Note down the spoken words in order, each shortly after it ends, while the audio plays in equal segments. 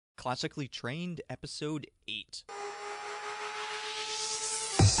Classically Trained, Episode 8.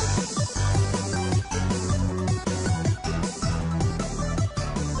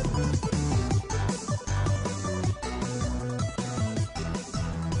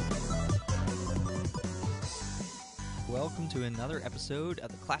 Welcome to another episode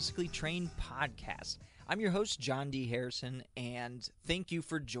of the Classically Trained Podcast. I'm your host, John D. Harrison, and thank you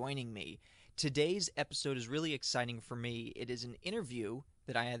for joining me. Today's episode is really exciting for me. It is an interview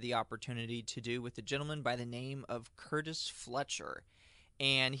that I had the opportunity to do with a gentleman by the name of Curtis Fletcher.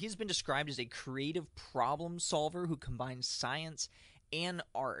 And he's been described as a creative problem solver who combines science and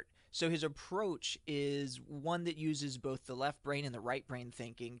art. So his approach is one that uses both the left brain and the right brain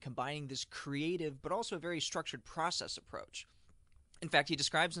thinking, combining this creative but also a very structured process approach. In fact, he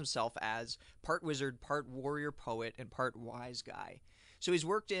describes himself as part wizard, part warrior poet, and part wise guy. So he's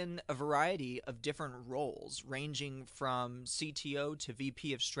worked in a variety of different roles, ranging from CTO to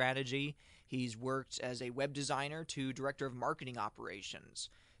VP of strategy. He's worked as a web designer to director of marketing operations.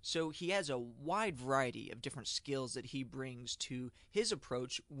 So he has a wide variety of different skills that he brings to his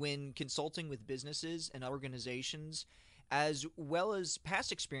approach when consulting with businesses and organizations, as well as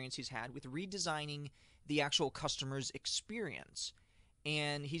past experience he's had with redesigning the actual customer's experience.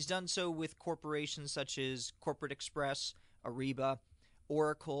 And he's done so with corporations such as Corporate Express, Ariba,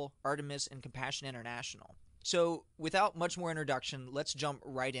 Oracle, Artemis, and Compassion International. So without much more introduction, let's jump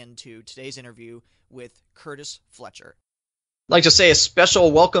right into today's interview with Curtis Fletcher. I'd like to say a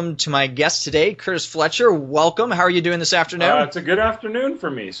special welcome to my guest today, Curtis Fletcher. Welcome. How are you doing this afternoon? It's a good afternoon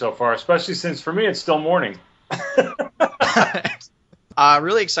for me so far, especially since for me it's still morning.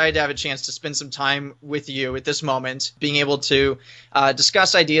 Really excited to have a chance to spend some time with you at this moment, being able to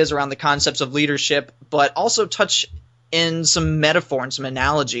discuss ideas around the concepts of leadership, but also touch in some metaphor and some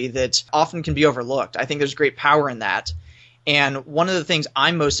analogy that often can be overlooked. I think there's great power in that. And one of the things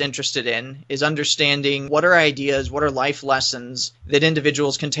I'm most interested in is understanding what are ideas, what are life lessons that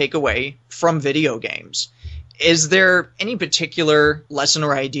individuals can take away from video games. Is there any particular lesson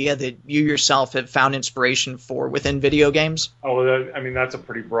or idea that you yourself have found inspiration for within video games? That's a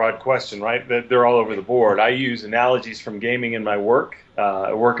pretty broad question, right? They're all over the board. I use analogies from gaming in my work.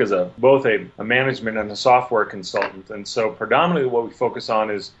 I work as both a management and a software consultant. And so predominantly what we focus on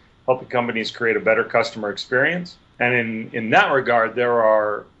is helping companies create a better customer experience. And in that regard, there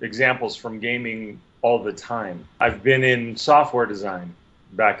are examples from gaming all the time. I've been in software design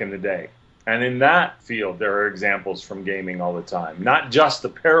back in the day. And in that field, there are examples from gaming all the time. Not just the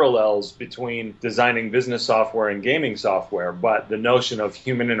parallels between designing business software and gaming software, but the notion of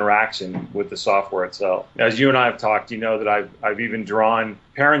human interaction with the software itself. As you and I have talked, you know that I've even drawn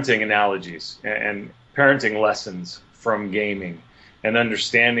parenting analogies and parenting lessons from gaming and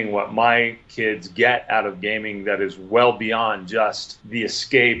understanding what my kids get out of gaming that is well beyond just the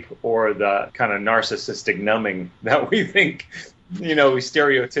escape or the kind of narcissistic numbing that we think we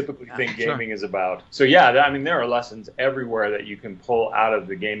stereotypically think gaming is about. So there are lessons everywhere that you can pull out of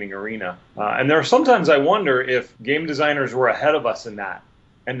the gaming arena. And there are sometimes I wonder if game designers were ahead of us in that.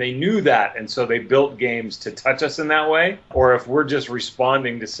 And they knew that, and so they built games to touch us in that way, or if we're just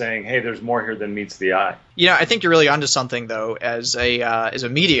responding to saying, hey, there's more here than meets the eye. Yeah, I think you're really onto something, though. As a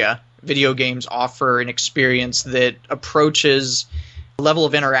media, video games offer an experience that approaches a level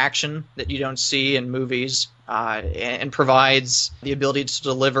of interaction that you don't see in movies, and provides the ability to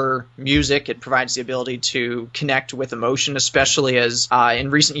deliver music. It provides the ability to connect with emotion, especially as in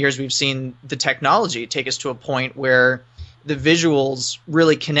recent years we've seen the technology take us to a point where the visuals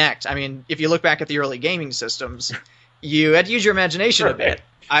really connect. I mean, if you look back at the early gaming systems, you had to use your imagination a bit.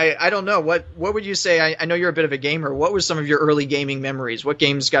 I don't know. What would you say? I know you're a bit of a gamer. What were some of your early gaming memories? What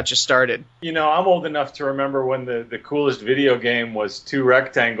games got you started? I'm old enough to remember when the coolest video game was two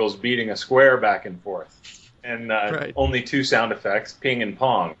rectangles beating a square back and forth. And only two sound effects, ping and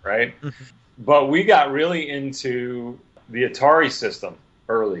pong, right? But we got really into the Atari system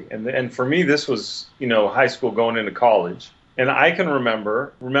early. And for me, this was, high school going into college. And I can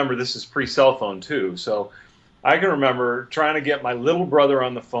remember this is pre-cell phone too, so I can remember trying to get my little brother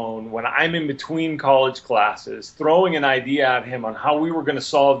on the phone when I'm in between college classes, throwing an idea at him on how we were going to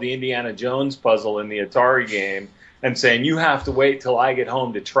solve the Indiana Jones puzzle in the Atari game and saying, you have to wait till I get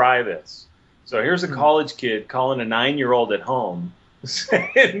home to try this. So here's a college kid calling a 9-year-old at home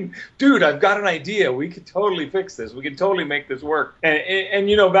saying, dude, I've got an idea. We could totally fix this. We could totally make this work.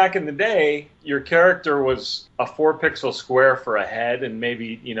 And back in the day, your character was a 4-pixel square for a head and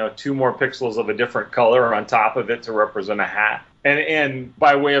maybe, 2 more pixels of a different color on top of it to represent a hat. And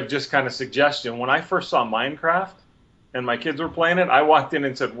by way of just kind of suggestion, when I first saw Minecraft and my kids were playing it, I walked in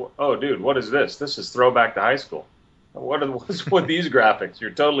and said, oh, dude, what is this? This is throwback to high school. What's with these graphics?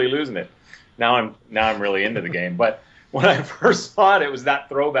 You're totally losing it. Now I'm really into the game. But when I first saw it, it was that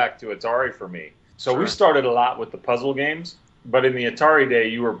throwback to Atari for me. So we started a lot with the puzzle games, but in the Atari day,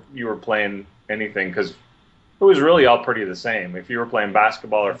 you were playing anything because it was really all pretty the same. If you were playing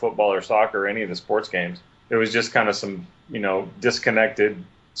basketball or football or soccer or any of the sports games, it was just kind of some, disconnected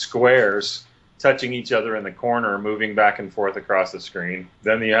squares touching each other in the corner, moving back and forth across the screen.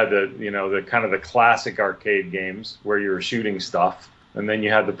 Then you had the kind of the classic arcade games where you were shooting stuff. And then you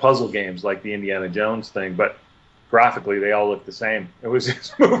had the puzzle games like the Indiana Jones thing, but graphically they all looked the same. It was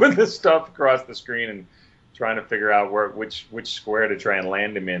just moving this stuff across the screen and trying to figure out which square to try and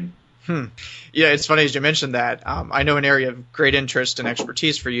land him in. Yeah, it's funny as you mentioned that. I know an area of great interest and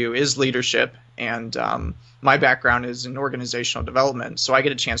expertise for you is leadership, and my background is in organizational development, so I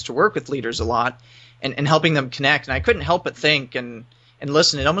get a chance to work with leaders a lot and helping them connect. And I couldn't help but think and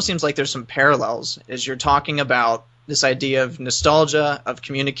listen, it almost seems like there's some parallels as you're talking about this idea of nostalgia, of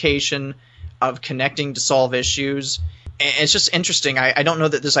communication, of connecting to solve issues. And it's just interesting. I don't know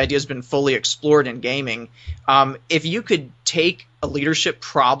that this idea has been fully explored in gaming. If you could take a leadership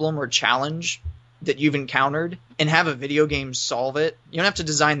problem or challenge that you've encountered and have a video game solve it, you don't have to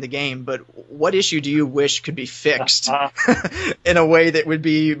design the game, but what issue do you wish could be fixed in a way that would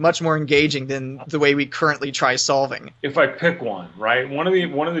be much more engaging than the way we currently try solving? If I pick one, right, one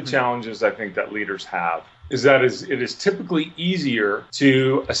of the challenges I think that leaders have is that it is typically easier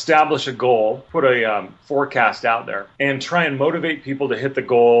to establish a goal, put a forecast out there, and try and motivate people to hit the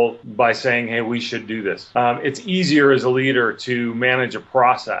goal by saying, hey, we should do this. It's easier as a leader to manage a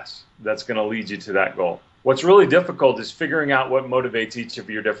process that's going to lead you to that goal. What's really difficult is figuring out what motivates each of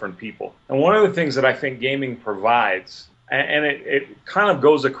your different people. And one of the things that I think gaming provides, and it kind of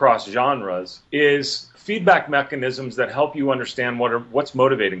goes across genres, is feedback mechanisms that help you understand what's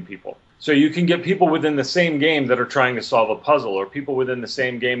motivating people. So you can get people within the same game that are trying to solve a puzzle, or people within the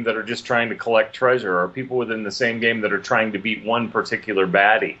same game that are just trying to collect treasure, or people within the same game that are trying to beat one particular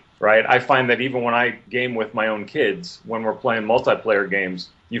baddie, right? I find that even when I game with my own kids, when we're playing multiplayer games,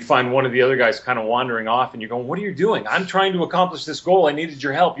 you find one of the other guys kind of wandering off and you're going, what are you doing? I'm trying to accomplish this goal. I needed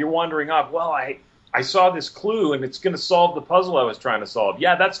your help. You're wandering off. Well, I saw this clue and it's going to solve the puzzle I was trying to solve.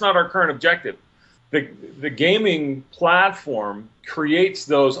 Yeah, that's not our current objective. The gaming platform creates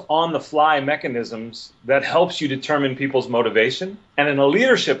those on-the-fly mechanisms that helps you determine people's motivation. And in a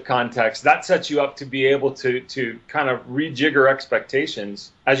leadership context, that sets you up to be able to kind of rejigger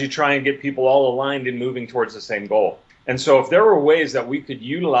expectations as you try and get people all aligned and moving towards the same goal. And so if there were ways that we could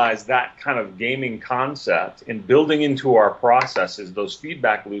utilize that kind of gaming concept in building into our processes, those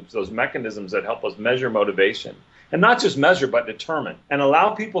feedback loops, those mechanisms that help us measure motivation, and not just measure, but determine, and allow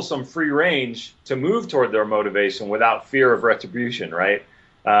people some free range to move toward their motivation without fear of retribution, right?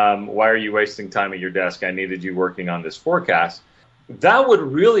 Why are you wasting time at your desk? I needed you working on this forecast. That would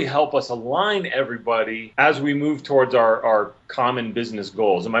really help us align everybody as we move towards our common business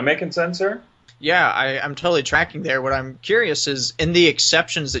goals. Am I making sense here? Yeah, I'm totally tracking there. What I'm curious is, in the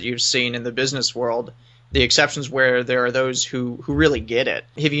exceptions that you've seen in the business world, the exceptions where there are those who really get it,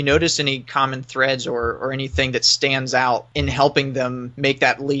 have you noticed any common threads or anything that stands out in helping them make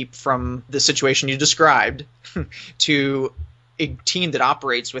that leap from the situation you described to a team that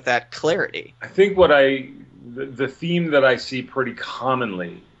operates with that clarity? I think the theme that I see pretty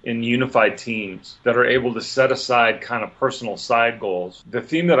commonly in unified teams that are able to set aside kind of personal side goals, the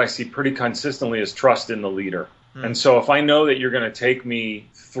theme that I see pretty consistently is trust in the leader. And so if I know that you're going to take me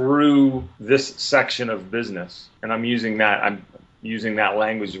through this section of business, and I'm using that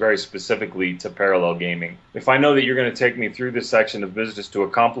language very specifically to parallel gaming. If I know that you're going to take me through this section of business to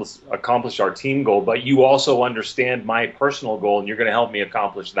accomplish our team goal, but you also understand my personal goal and you're going to help me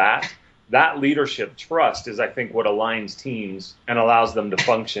accomplish that leadership trust is, I think, what aligns teams and allows them to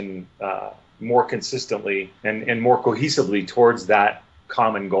function more consistently and more cohesively towards that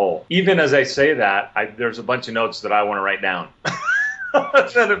common goal. Even as I say that, there's a bunch of notes that I want to write down.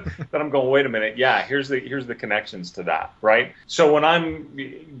 that I'm going, wait a minute, yeah, here's the connections to that, right? So when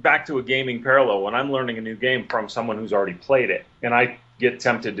I'm back to a gaming parallel, when I'm learning a new game from someone who's already played it, and I get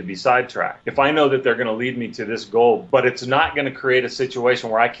tempted to be sidetracked, if I know that they're going to lead me to this goal, but it's not going to create a situation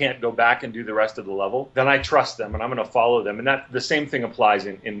where I can't go back and do the rest of the level, then I trust them and I'm going to follow them. And that the same thing applies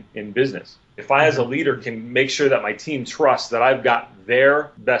in business. If I, as a leader, can make sure that my team trusts that I've got their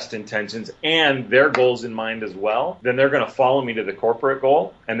best intentions and their goals in mind as well, then they're going to follow me to the corporate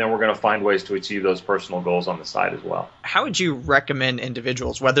goal, and then we're going to find ways to achieve those personal goals on the side as well. How would you recommend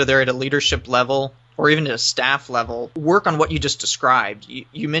individuals, whether they're at a leadership level or even at a staff level, work on what you just described?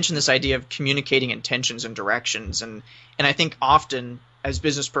 You mentioned this idea of communicating intentions and directions, and I think often as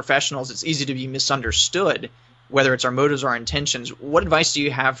business professionals, it's easy to be misunderstood whether it's our motives or our intentions. What advice do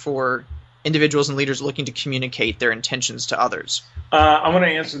you have for individuals and leaders looking to communicate their intentions to others? I'm going to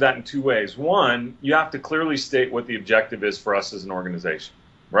answer that in two ways. One, you have to clearly state what the objective is for us as an organization,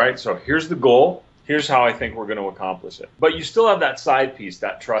 right? So here's the goal. Here's how I think we're going to accomplish it. But you still have that side piece,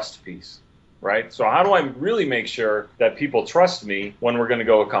 that trust piece, right? So how do I really make sure that people trust me when we're going to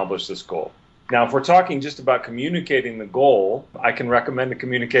go accomplish this goal? Now, if we're talking just about communicating the goal, I can recommend a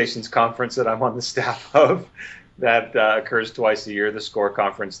communications conference that I'm on the staff of that occurs twice a year, the SCORE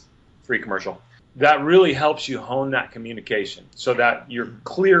conference, free commercial. That really helps you hone that communication so that you're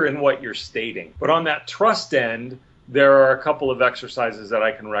clear in what you're stating. But on that trust end, there are a couple of exercises that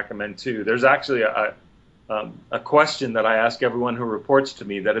I can recommend too. There's actually a question that I ask everyone who reports to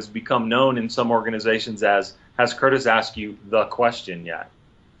me that has become known in some organizations as, has Curtis asked you the question yet?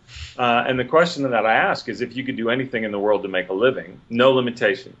 And the question that I ask is, if you could do anything in the world to make a living, no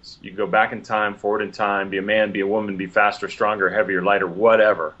limitations. You could go back in time, forward in time, be a man, be a woman, be faster, stronger, heavier, lighter,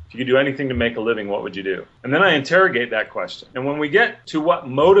 whatever. If you could do anything to make a living, what would you do? And then I interrogate that question. And when we get to what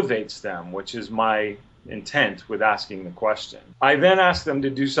motivates them, which is my intent with asking the question, I then ask them to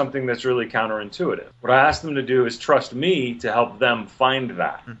do something that's really counterintuitive. What I ask them to do is trust me to help them find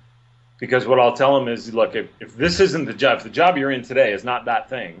that. Because what I'll tell them is, look, if this isn't the job, if the job you're in today is not that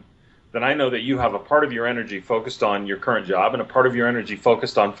thing, then I know that you have a part of your energy focused on your current job and a part of your energy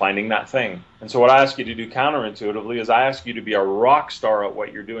focused on finding that thing. And so what I ask you to do counterintuitively is I ask you to be a rock star at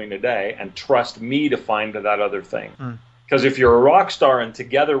what you're doing today and trust me to find that other thing. Because if you're a rock star and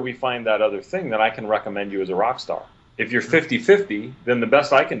together we find that other thing, then I can recommend you as a rock star. If you're 50-50, then the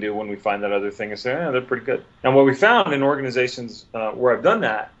best I can do when we find that other thing is say, they're pretty good. And what we found in organizations where I've done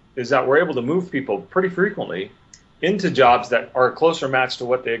that is that we're able to move people pretty frequently into jobs that are a closer match to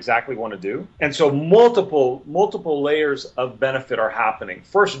what they exactly want to do. And so multiple layers of benefit are happening.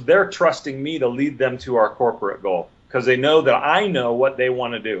 First, they're trusting me to lead them to our corporate goal because they know that I know what they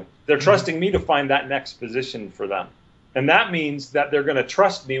want to do. They're trusting me to find that next position for them. And that means that they're going to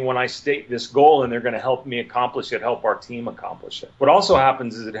trust me when I state this goal, and they're going to help me accomplish it, help our team accomplish it. What also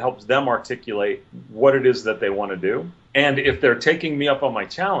happens is it helps them articulate what it is that they want to do. And if they're taking me up on my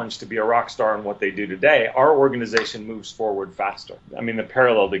challenge to be a rock star in what they do today, our organization moves forward faster. I mean, the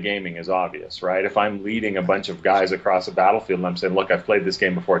parallel to gaming is obvious, right? If I'm leading a bunch of guys across a battlefield and I'm saying, look, I've played this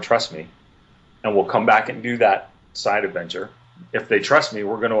game before, trust me, and we'll come back and do that side adventure. If they trust me,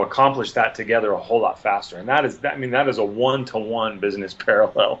 we're going to accomplish that together a whole lot faster. And that is a one-to-one business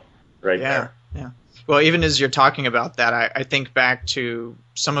parallel right there. Yeah. Well, even as you're talking about that, I think back to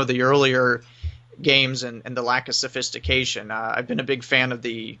some of the earlier games and the lack of sophistication. I've been a big fan of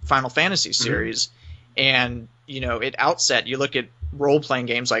the Final Fantasy series. And, at outset, you look at role-playing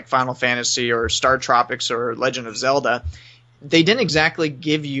games like Final Fantasy or Star Tropics or Legend of Zelda, they didn't exactly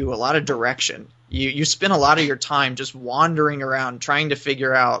give you a lot of direction. You spend a lot of your time just wandering around trying to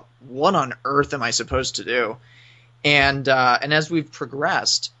figure out what on earth am I supposed to do. And as we've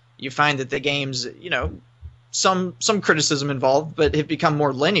progressed, you find that the games, some criticism involved, but have become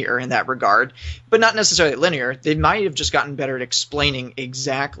more linear in that regard. But not necessarily linear. They might have just gotten better at explaining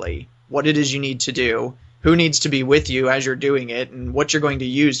exactly what it is you need to do, who needs to be with you as you're doing it, and what you're going to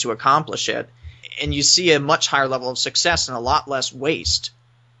use to accomplish it. And you see a much higher level of success and a lot less waste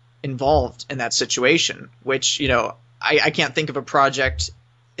involved in that situation, which, I can't think of a project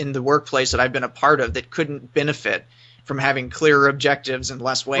in the workplace that I've been a part of that couldn't benefit from having clearer objectives and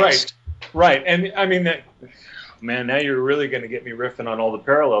less waste. Right. And I mean, now you're really going to get me riffing on all the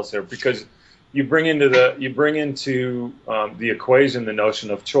parallels here, because you bring into the equation the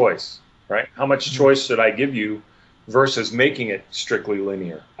notion of choice, right? How much choice should I give you versus making it strictly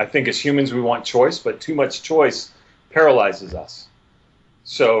linear? I think as humans we want choice, but too much choice paralyzes us.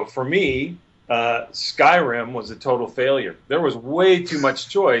 So for me, Skyrim was a total failure. There was way too much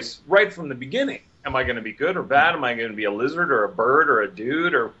choice right from the beginning. Am I going to be good or bad? Am I going to be a lizard or a bird or a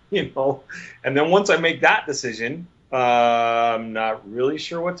dude or, And then once I make that decision, I'm not really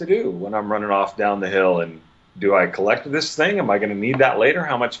sure what to do when I'm running off down the hill. And do I collect this thing? Am I going to need that later?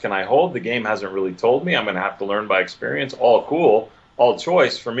 How much can I hold? The game hasn't really told me. I'm going to have to learn by experience. All cool. All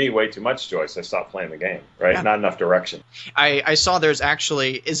choice. For me, way too much choice. I stopped playing the game, right? Yeah. Not enough direction. I saw there's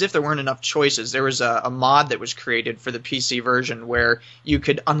actually, as if there weren't enough choices, there was a mod that was created for the PC version where you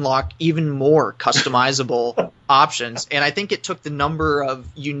could unlock even more customizable options. And I think it took the number of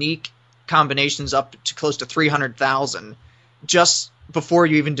unique combinations up to close to 300,000 just before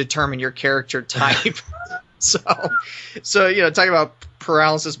you even determine your character type. So talking about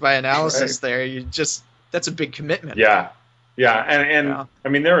paralysis by analysis there, that's a big commitment. Yeah. And I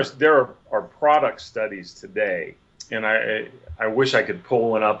mean, there are product studies today, and I wish I could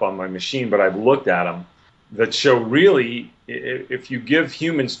pull one up on my machine, but I've looked at them, that show really if you give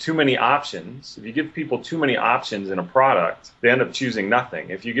humans too many options, if you give people too many options in a product, they end up choosing nothing.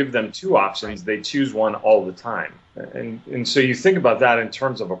 If you give them two options, they choose one all the time. And so you think about that in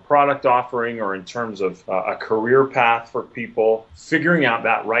terms of a product offering or in terms of a career path for people, figuring out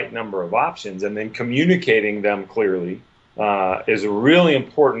that right number of options and then communicating them clearly is a really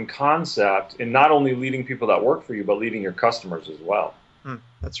important concept in not only leading people that work for you, but leading your customers as well.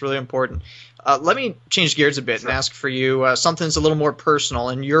 That's really important. Let me change gears a bit and ask for you something that's a little more personal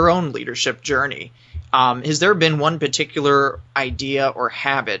in your own leadership journey. Has there been one particular idea or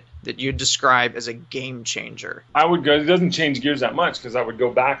habit that you'd describe as a game changer? I would go, it doesn't change gears that much because I would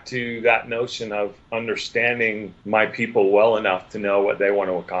go back to that notion of understanding my people well enough to know what they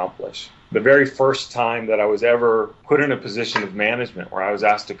want to accomplish. The very first time that I was ever put in a position of management where I was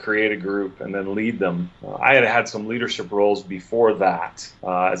asked to create a group and then lead them, I had had some leadership roles before that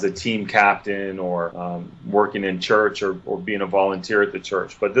as a team captain or working in church or being a volunteer at the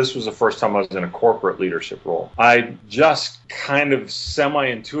church. But this was the first time I was in a corporate leadership role. I just kind of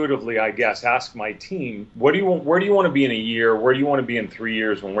semi-intuitively, I guess, asked my team, where do you want to be in a year? Where do you want to be in 3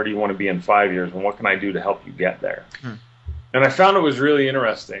 years? And where do you want to be in 5 years? And what can I do to help you get there? And I found it was really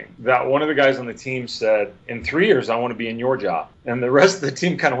interesting that one of the guys on the team said, in 3 years, I want to be in your job. And the rest of the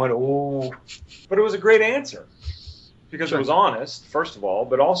team kind of went, oh. But it was a great answer because it was honest, first of all,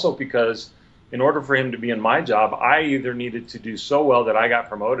 but also because in order for him to be in my job, I either needed to do so well that I got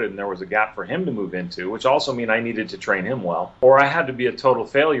promoted and there was a gap for him to move into, which also mean I needed to train him well, or I had to be a total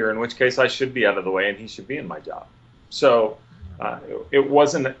failure, in which case I should be out of the way and he should be in my job. So it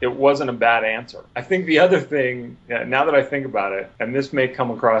wasn't a bad answer. I think the other thing, now that I think about it, and this may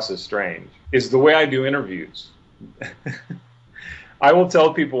come across as strange, is the way I do interviews. I will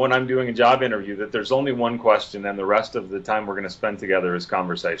tell people when I'm doing a job interview that there's only one question and the rest of the time we're going to spend together is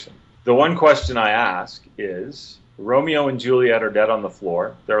conversation. The one question I ask is, Romeo and Juliet are dead on the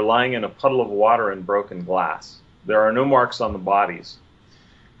floor. They're lying in a puddle of water and broken glass. There are no marks on the bodies.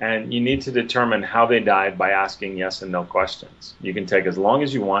 And you need to determine how they died by asking yes and no questions. You can take as long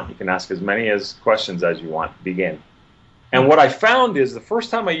as you want. You can ask as many questions as you want. Begin. And what I found is the first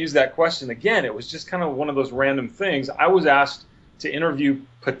time I used that question, again, it was just kind of one of those random things. I was asked to interview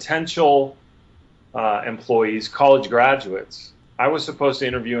potential employees, college graduates. I was supposed to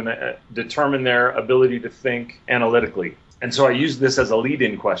interview and determine their ability to think analytically. And so I used this as a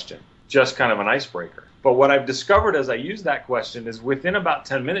lead-in question, just kind of an icebreaker. But what I've discovered as I use that question is within about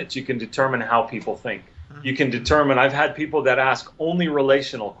 10 minutes, you can determine how people think. You can determine, I've had people that ask only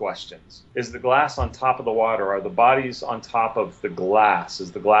relational questions. Is the glass on top of the water? Are the bodies on top of the glass?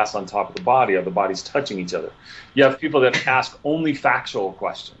 Is the glass on top of the body? Are the bodies touching each other? You have people that ask only factual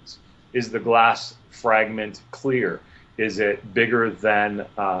questions. Is the glass fragment clear? Is it bigger than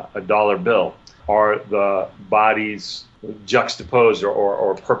a dollar bill? Are the bodies juxtaposed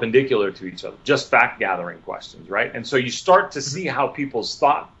or perpendicular to each other? Just fact-gathering questions, right? And so you start to see how people's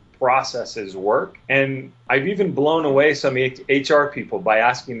thought processes work. And I've even blown away some HR people by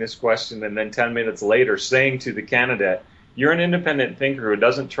asking this question and then 10 minutes later saying to the candidate, you're an independent thinker who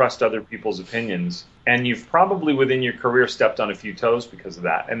doesn't trust other people's opinions, and you've probably within your career stepped on a few toes because of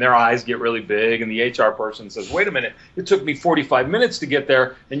that. And their eyes get really big, and the HR person says, wait a minute, it took me 45 minutes to get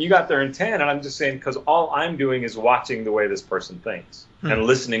there, and you got there in 10. And I'm just saying, because all I'm doing is watching the way this person thinks and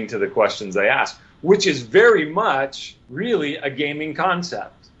listening to the questions they ask, which is very much really a gaming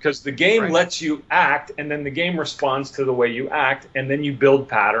concept. Because the game lets you act, and then the game responds to the way you act, and then you build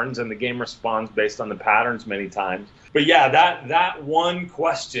patterns, and the game responds based on the patterns many times. But yeah, that one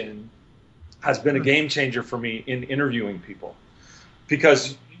question has been a game changer for me in interviewing people.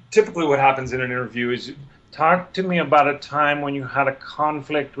 Because typically what happens in an interview is, talk to me about a time when you had a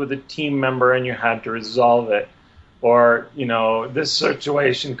conflict with a team member and you had to resolve it. Or, you know, this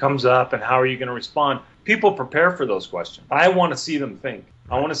situation comes up and how are you going to respond? People prepare for those questions. I want to see them think.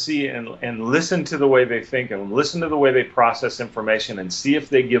 I want to see and listen to the way they think and listen to the way they process information and see if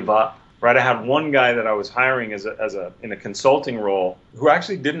they give up. Right? I had one guy that I was hiring in a consulting role who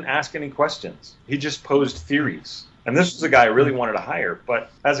actually didn't ask any questions. He just posed theories. And this was a guy I really wanted to hire.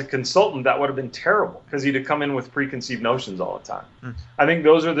 But as a consultant, that would have been terrible because he'd have come in with preconceived notions all the time. I think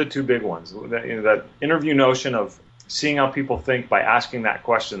those are the two big ones. That interview notion of seeing how people think by asking that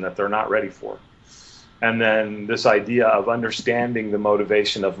question that they're not ready for. And then this idea of understanding the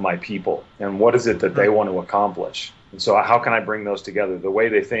motivation of my people and what is it that they want to accomplish. And so how can I bring those together, the way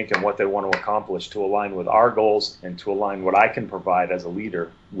they think and what they want to accomplish to align with our goals and to align what I can provide as a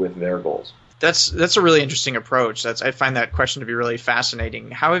leader with their goals. That's a really interesting approach. I find that question to be really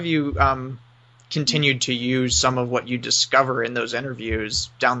fascinating. How have you continued to use some of what you discover in those interviews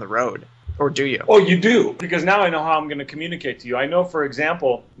down the road? Or do you? Oh, you do, because now I know how I'm going to communicate to you. I know, for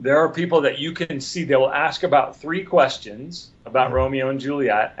example, there are people that you can see, they will ask about 3 questions about Romeo and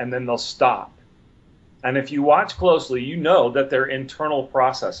Juliet, and then they'll stop. And if you watch closely, you know that they're internal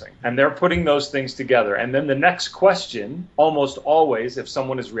processing, and they're putting those things together. And then the next question, almost always, if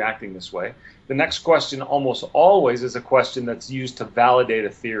someone is reacting this way, the next question almost always is a question that's used to validate a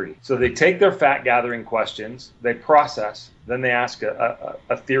theory. So they take their fact-gathering questions, they process, then they ask a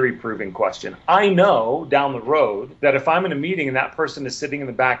theory-proving question. I know down the road that if I'm in a meeting and that person is sitting in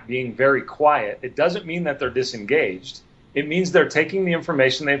the back being very quiet, it doesn't mean that they're disengaged. It means they're taking the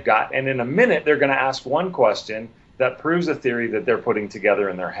information they've got, and in a minute they're going to ask one question that proves a theory that they're putting together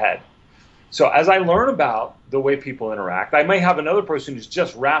in their head. So as I learn about the way people interact, I may have another person who's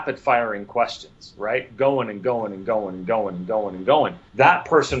just rapid firing questions, right? Going and going and going and going and going and going. That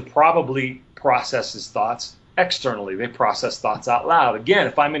person probably processes thoughts externally. They process thoughts out loud. Again,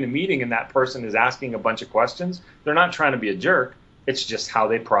 if I'm in a meeting and that person is asking a bunch of questions, they're not trying to be a jerk. It's just how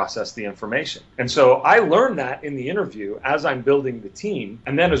they process the information. And so I learned that in the interview as I'm building the team.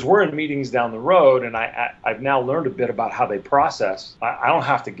 And then as we're in meetings down the road, and I've now learned a bit about how they process, I don't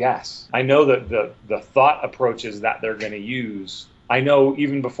have to guess. I know that the thought approaches that they're going to use. I know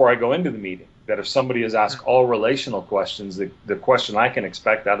even before I go into the meeting that if somebody is asked all relational questions, the question I can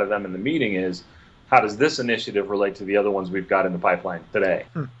expect out of them in the meeting is, how does this initiative relate to the other ones we've got in the pipeline today?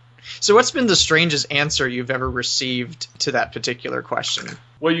 So what's been the strangest answer you've ever received to that particular question?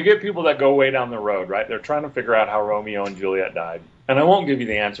 Well, you get people that go way down the road, right? They're trying to figure out how Romeo and Juliet died. And I won't give you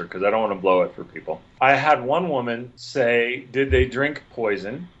the answer because I don't want to blow it for people. I had one woman say, did they drink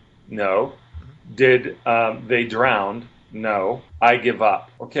poison? No. Did they drown? No. I give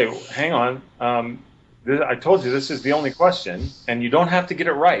up. Okay, hang on. I told you this is the only question, and you don't have to get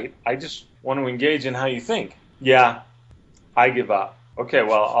it right. I just want to engage in how you think. Yeah, I give up. Okay,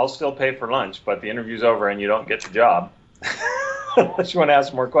 well, I'll still pay for lunch, but the interview's over and you don't get the job unless you want to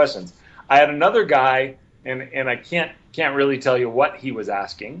ask more questions. I had another guy, and I can't really tell you what he was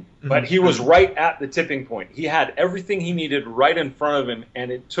asking, but he was right at the tipping point. He had everything he needed right in front of him, and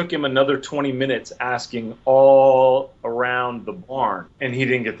it took him another 20 minutes asking all around the barn, and he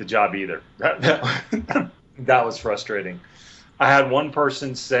didn't get the job either. That was frustrating. I had one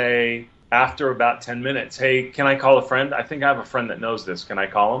person say, after about 10 minutes, hey, can I call a friend? I think I have a friend that knows this. Can I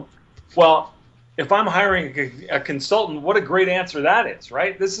call him? Well, if I'm hiring a consultant, what a great answer that is,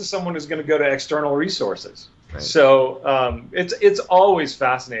 right? This is someone who's going to go to external resources. Right. So it's always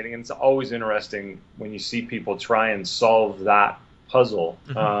fascinating, and it's always interesting when you see people try and solve that puzzle,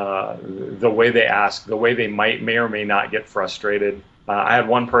 the way they ask, the way they may or may not get frustrated. I had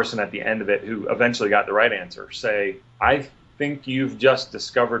one person at the end of it who eventually got the right answer say, I think you've just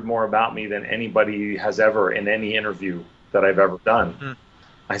discovered more about me than anybody has ever in any interview that I've ever done.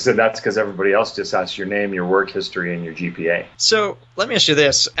 I said, that's because everybody else just asks your name, your work history, and your GPA. So let me ask you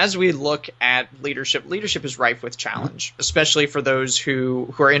this. As we look at leadership is rife with challenge, especially for those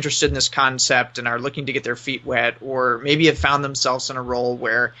who are interested in this concept and are looking to get their feet wet, or maybe have found themselves in a role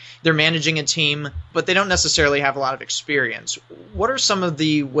where they're managing a team, but they don't necessarily have a lot of experience. What are some of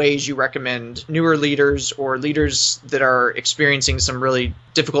the ways you recommend newer leaders or leaders that are experiencing some really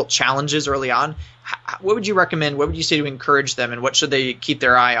difficult challenges early on? What would you recommend? What would you say to encourage them, and what should they keep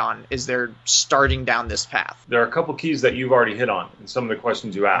their eye on as they're starting down this path? There are a couple keys that you've already hit on in some of the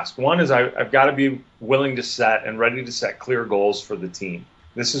questions you asked. One is I've got to be willing to set and ready to set clear goals for the team.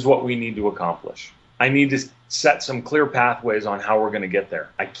 This is what we need to accomplish. I need to set some clear pathways on how we're going to get there.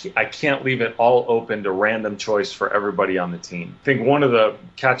 I can't leave it all open to random choice for everybody on the team. I think one of the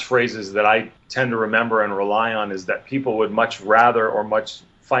catchphrases that I tend to remember and rely on is that people would much rather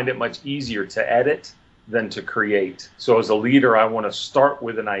find it much easier to edit than to create. So as a leader, I want to start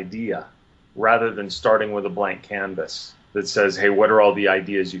with an idea rather than starting with a blank canvas that says, hey, what are all the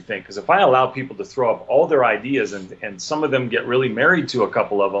ideas you think? Because if I allow people to throw up all their ideas and some of them get really married to a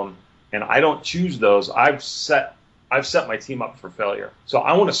couple of them, and I don't choose those, I've set my team up for failure. So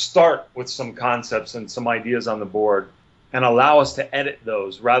I want to start with some concepts and some ideas on the board and allow us to edit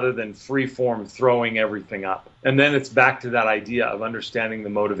those rather than free form throwing everything up. And then it's back to that idea of understanding the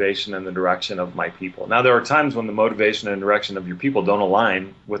motivation and the direction of my people. Now, there are times when the motivation and direction of your people don't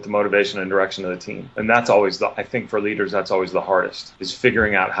align with the motivation and direction of the team. And that's always I think for leaders, that's always the hardest, is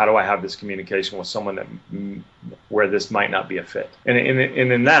figuring out how do I have this communication with someone where this might not be a fit. And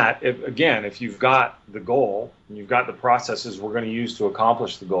in that, if you've got the goal and you've got the processes we're going to use to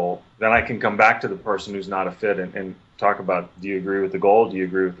accomplish the goal, then I can come back to the person who's not a fit and talk about, do you agree with the goal? Do you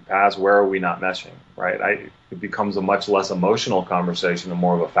agree with the paths? Where are we not meshing, right? It becomes a much less emotional conversation and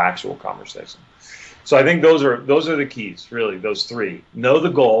more of a factual conversation. So I think those are the keys, really, those three. Know the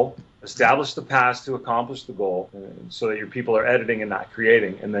goal, establish the path to accomplish the goal so that your people are editing and not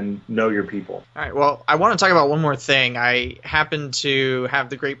creating, and then know your people. All right, well, I want to talk about one more thing. I happen to have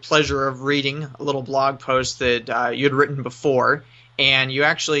the great pleasure of reading a little blog post that you had written before, and you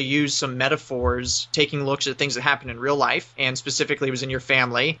actually used some metaphors, taking looks at things that happen in real life, and specifically it was in your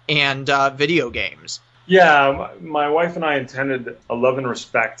family, and video games. Yeah, my wife and I attended a Love and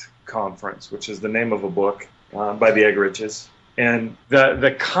Respect conference, which is the name of a book by the Eggerichs. And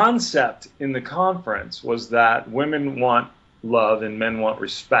the concept in the conference was that women want love and men want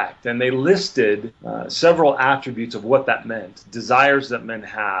respect. And they listed several attributes of what that meant. Desires that men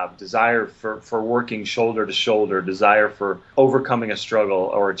have, desire for working shoulder to shoulder, desire for overcoming a struggle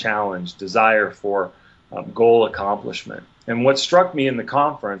or a challenge, desire for goal accomplishment. And what struck me in the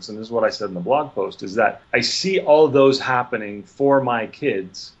conference, and this is what I said in the blog post, is that I see all those happening for my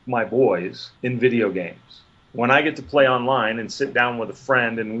kids, my boys, in video games. When I get to play online and sit down with a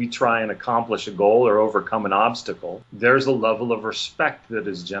friend and we try and accomplish a goal or overcome an obstacle, there's a level of respect that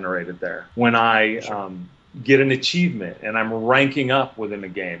is generated there. When I get an achievement and I'm ranking up within a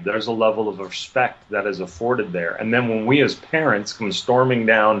game, there's a level of respect that is afforded there. And then when we as parents come storming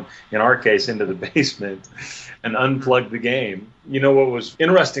down, in our case, into the basement and unplug the game, what was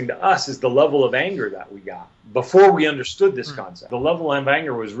interesting to us is the level of anger that we got before we understood this concept. The level of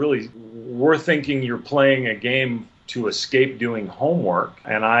anger was really, we're thinking you're playing a game to escape doing homework,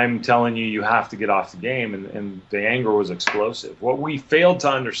 and I'm telling you, you have to get off the game, and the anger was explosive. What we failed to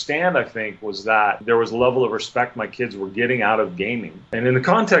understand, I think, was that there was a level of respect my kids were getting out of gaming. And in the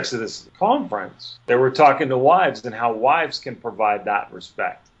context of this conference, they were talking to wives and how wives can provide that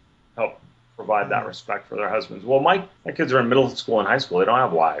respect, help provide that respect for their husbands. Well, my kids are in middle school and high school. They don't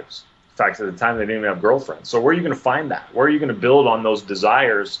have wives. In fact, at the time, they didn't even have girlfriends. So where are you going to find that? Where are you going to build on those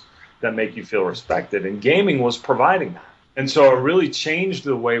desires that make you feel respected? And gaming was providing that. And so it really changed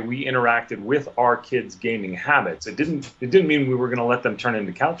the way we interacted with our kids' gaming habits. It didn't mean we were going to let them turn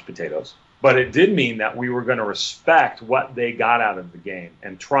into couch potatoes, but it did mean that we were going to respect what they got out of the game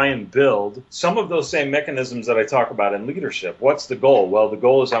and try and build some of those same mechanisms that I talk about in leadership. What's the goal? Well, the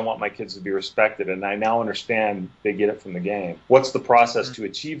goal is I want my kids to be respected, and I now understand they get it from the game. What's the process to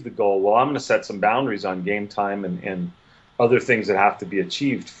achieve the goal? Well, I'm going to set some boundaries on game time and other things that have to be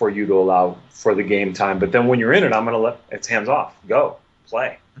achieved for you to allow for the game time. But then when you're in it, I'm going to it's hands off. Go,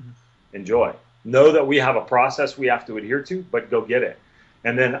 play, enjoy. Know that we have a process we have to adhere to, but go get it.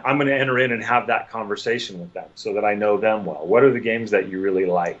 And then I'm going to enter in and have that conversation with them so that I know them well. What are the games that you really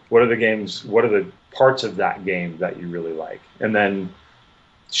like? What are the parts of that game that you really like? And then,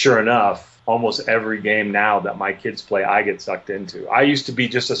 sure enough, almost every game now that my kids play, I get sucked into. I used to be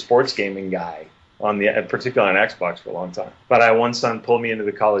just a sports gaming guy, particularly on Xbox for a long time. But I had one son pulled me into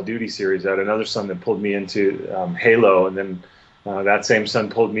the Call of Duty series. I had another son that pulled me into Halo, and then that same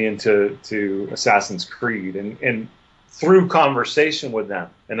son pulled me into Assassin's Creed. And through conversation with them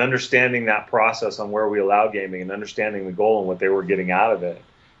and understanding that process on where we allow gaming and understanding the goal and what they were getting out of it,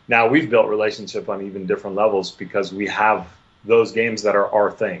 now we've built relationship on even different levels because we have those games that are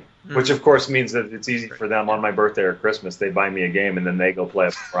our thing, which of course means that it's easy for them on my birthday or Christmas. They buy me a game and then they go play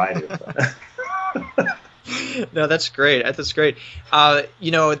it before I do. No, that's great. That's great.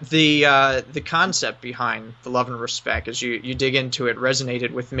 The concept behind the love and respect, as you dig into it,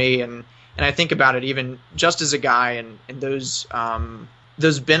 resonated with me, and I think about it even just as a guy, and those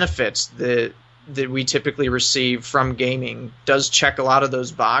benefits that we typically receive from gaming does check a lot of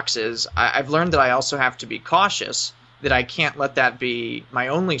those boxes. I've learned that I also have to be cautious, that I can't let that be my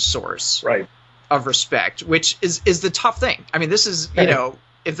only source of respect, which is the tough thing. I mean, this is,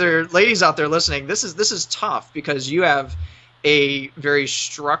 if there are ladies out there listening, this is tough because you have a very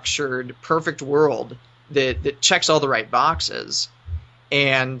structured, perfect world that checks all the right boxes.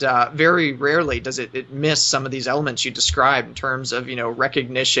 And very rarely does it miss some of these elements you described in terms of,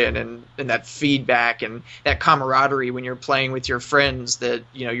 recognition and that feedback and that camaraderie when you're playing with your friends, that,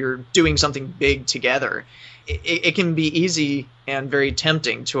 you're doing something big together. It can be easy and very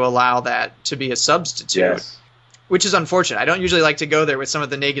tempting to allow that to be a substitute, which is unfortunate. I don't usually like to go there with some of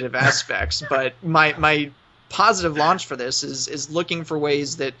the negative aspects, but my positive launch for this is looking for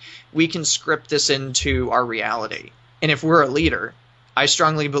ways that we can script this into our reality. And if we're a leader, I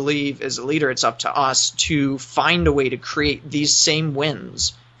strongly believe as a leader, it's up to us to find a way to create these same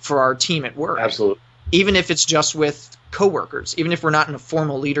wins for our team at work. Absolutely. Even if it's just with coworkers, even if we're not in a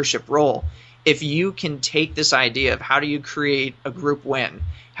formal leadership role, if you can take this idea of how do you create a group win,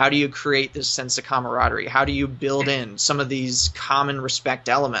 how do you create this sense of camaraderie, how do you build in some of these common respect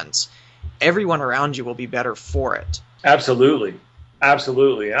elements, everyone around you will be better for it. Absolutely.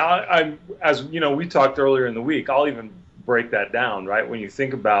 Absolutely. As you know, we talked earlier in the week, I'll even break that down, right? When you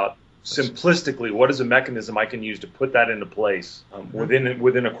think about simplistically, what is a mechanism I can use to put that into place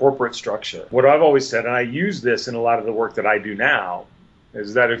within a corporate structure? What I've always said, and I use this in a lot of the work that I do now,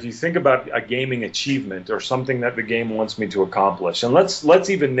 is that if you think about a gaming achievement or something that the game wants me to accomplish, and let's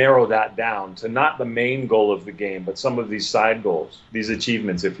even narrow that down to not the main goal of the game, but some of these side goals, these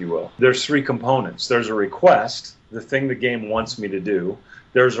achievements, if you will. There's three components. There's a request, the thing the game wants me to do.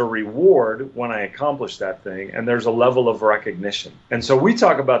 There's a reward when I accomplish that thing, and there's a level of recognition. And so we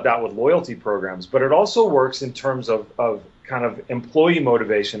talk about that with loyalty programs, but it also works in terms of kind of employee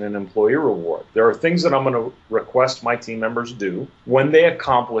motivation and employee reward. There are things that I'm going to request my team members do. When they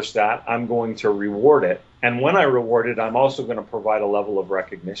accomplish that, I'm going to reward it. And when I reward it, I'm also going to provide a level of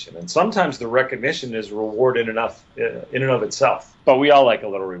recognition. And sometimes the recognition is reward in and of itself. But we all like a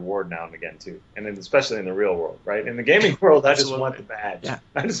little reward now and again, too. And especially in the real world, right? In the gaming world, I just want the badge. Yeah.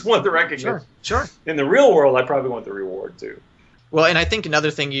 I just want the recognition. Sure. In the real world, I probably want the reward, too. Well, and I think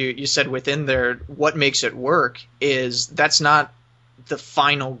another thing you said within there, what makes it work, is that's not the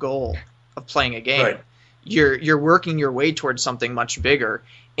final goal of playing a game. Right. You're working your way towards something much bigger.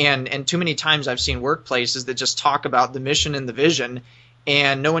 And too many times I've seen workplaces that just talk about the mission and the vision,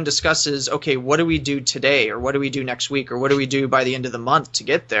 and no one discusses, okay, what do we do today, or what do we do next week, or what do we do by the end of the month to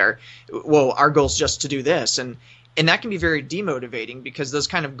get there? Well, our goal's just to do this. And that can be very demotivating because those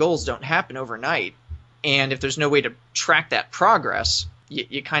kind of goals don't happen overnight. And if there's no way to track that progress,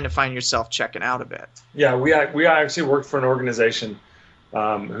 you kind of find yourself checking out a bit. Yeah, we actually worked for an organization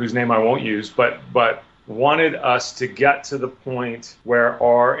whose name I won't use, but wanted us to get to the point where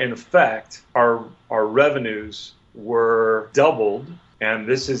our revenues were doubled, and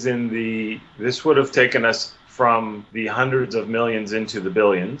this would have taken us from the hundreds of millions into the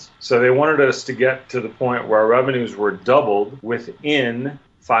billions. So they wanted us to get to the point where our revenues were doubled within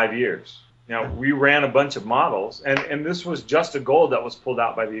 5 years. Now, we ran a bunch of models, and this was just a goal that was pulled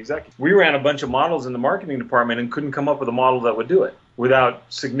out by the executive. We ran a bunch of models in the marketing department and couldn't come up with a model that would do it without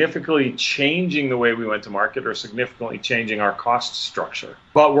significantly changing the way we went to market or significantly changing our cost structure.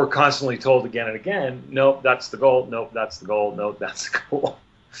 But we're constantly told again and again, nope, that's the goal, nope, that's the goal, nope, that's the goal.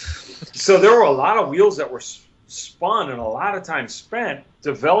 So there were a lot of wheels that were spun and a lot of time spent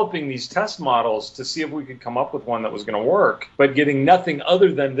developing these test models to see if we could come up with one that was going to work, but getting nothing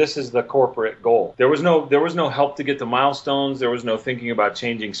other than this is the corporate goal. There was no help to get to milestones. There was no thinking about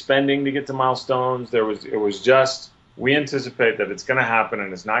changing spending to get to milestones. It was just, we anticipate that it's going to happen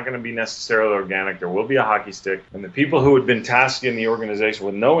and it's not going to be necessarily organic. There will be a hockey stick. And the people who had been tasked in the organization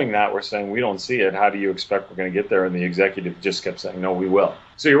with knowing that were saying, we don't see it. How do you expect we're going to get there? And the executive just kept saying, no, we will.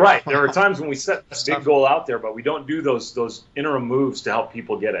 So you're right. There are times when we set a big goal out there, but we don't do those interim moves to help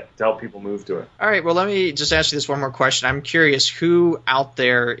people get it, to help people move to it. All right. Well, let me just ask you this one more question. I'm curious, who out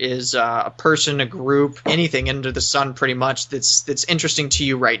there is a person, a group, anything under the sun pretty much that's interesting to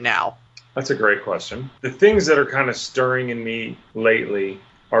you right now? That's a great question. The things that are kind of stirring in me lately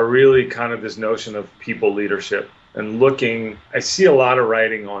are really kind of this notion of people leadership and I see a lot of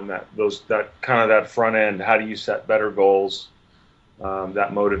writing on that front end. How do you set better goals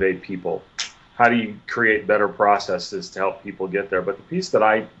that motivate people? How do you create better processes to help people get there? But the piece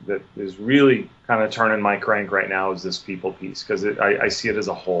that is really kind of turning my crank right now is this people piece, because I see it as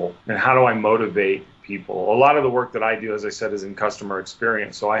a whole. And how do I motivate people? A lot of the work that I do, as I said, is in customer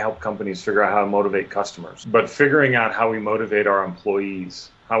experience. So I help companies figure out how to motivate customers. But figuring out how we motivate our employees,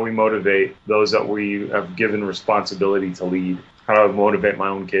 how we motivate those that we have given responsibility to lead, how do I motivate my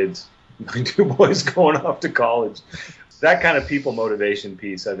own kids, my two boys going off to college. That kind of people motivation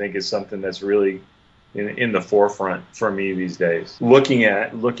piece, I think, is something that's really in the forefront for me these days.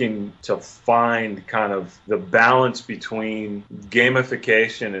 Looking to find kind of the balance between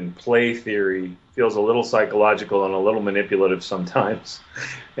gamification and play theory feels a little psychological and a little manipulative sometimes.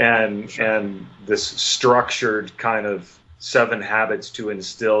 And this structured kind of 7 habits to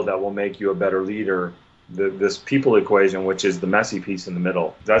instill that will make you a better leader. This people equation, which is the messy piece in the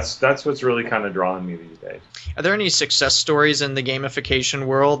middle, that's what's really kind of drawing me these days. Are there any success stories in the gamification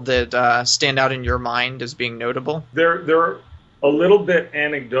world that stand out in your mind as being notable? They're a little bit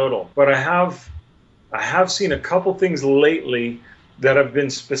anecdotal, but I have seen a couple things lately that have been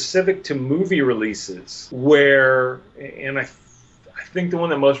specific to movie releases where, and I think the one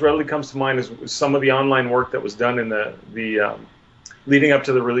that most readily comes to mind is some of the online work that was done in the leading up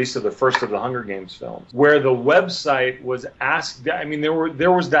to the release of the first of the Hunger Games films, where the website was asked. I mean,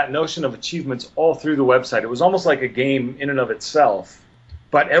 there was that notion of achievements all through the website. It was almost like a game in and of itself,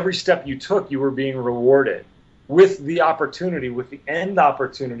 but every step you took, you were being rewarded with the end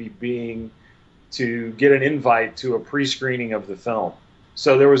opportunity being to get an invite to a pre-screening of the film.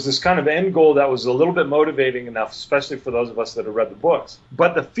 So there was this kind of end goal that was a little bit motivating enough, especially for those of us that have read the books.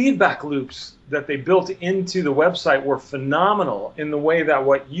 But the feedback loops that they built into the website were phenomenal in the way that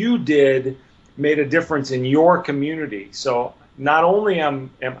what you did made a difference in your community. So not only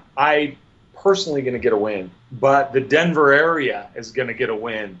am I personally going to get a win, but the Denver area is going to get a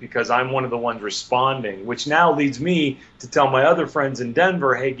win because I'm one of the ones responding, which now leads me to tell my other friends in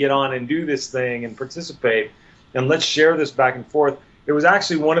Denver, hey, get on and do this thing and participate, and let's share this back and forth. It was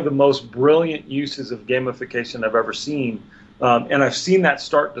actually one of the most brilliant uses of gamification I've ever seen, and I've seen that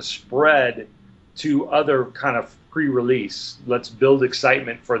start to spread to other kind of pre-release. Let's build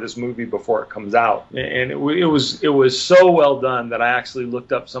excitement for this movie before it comes out, and it was so well done that I actually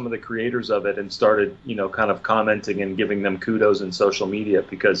looked up some of the creators of it and started, kind of commenting and giving them kudos in social media,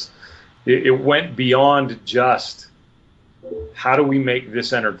 because it went beyond just how do we make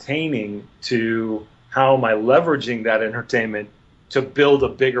this entertaining to how am I leveraging that entertainment to build a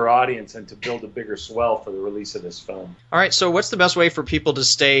bigger audience and to build a bigger swell for the release of this film. All right, so what's the best way for people to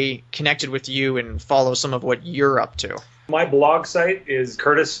stay connected with you and follow some of what you're up to? My blog site is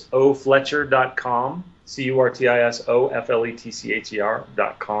curtisofletcher.com,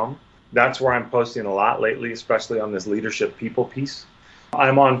 curtisofletcher.com. That's where I'm posting a lot lately, especially on this leadership people piece.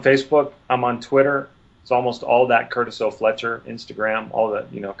 I'm on Facebook, I'm on Twitter. It's almost all that Curtis O. Fletcher, Instagram, all the,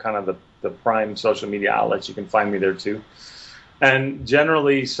 kind of the prime social media outlets. You can find me there too. And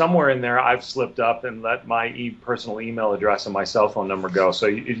generally, somewhere in there, I've slipped up and let my personal email address and my cell phone number go. So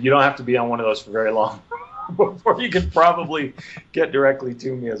you don't have to be on one of those for very long before you can probably get directly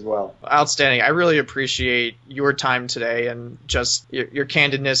to me as well. Outstanding. I really appreciate your time today and just your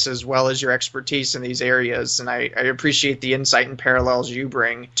candidness as well as your expertise in these areas. And I appreciate the insight and parallels you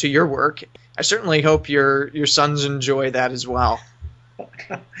bring to your work. I certainly hope your sons enjoy that as well.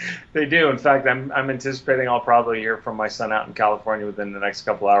 They do. In fact, I'm anticipating I'll probably hear from my son out in California within the next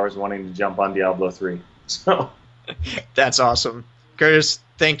couple hours wanting to jump on Diablo 3. So that's awesome. Curtis,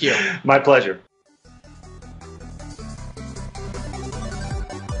 thank you. My pleasure.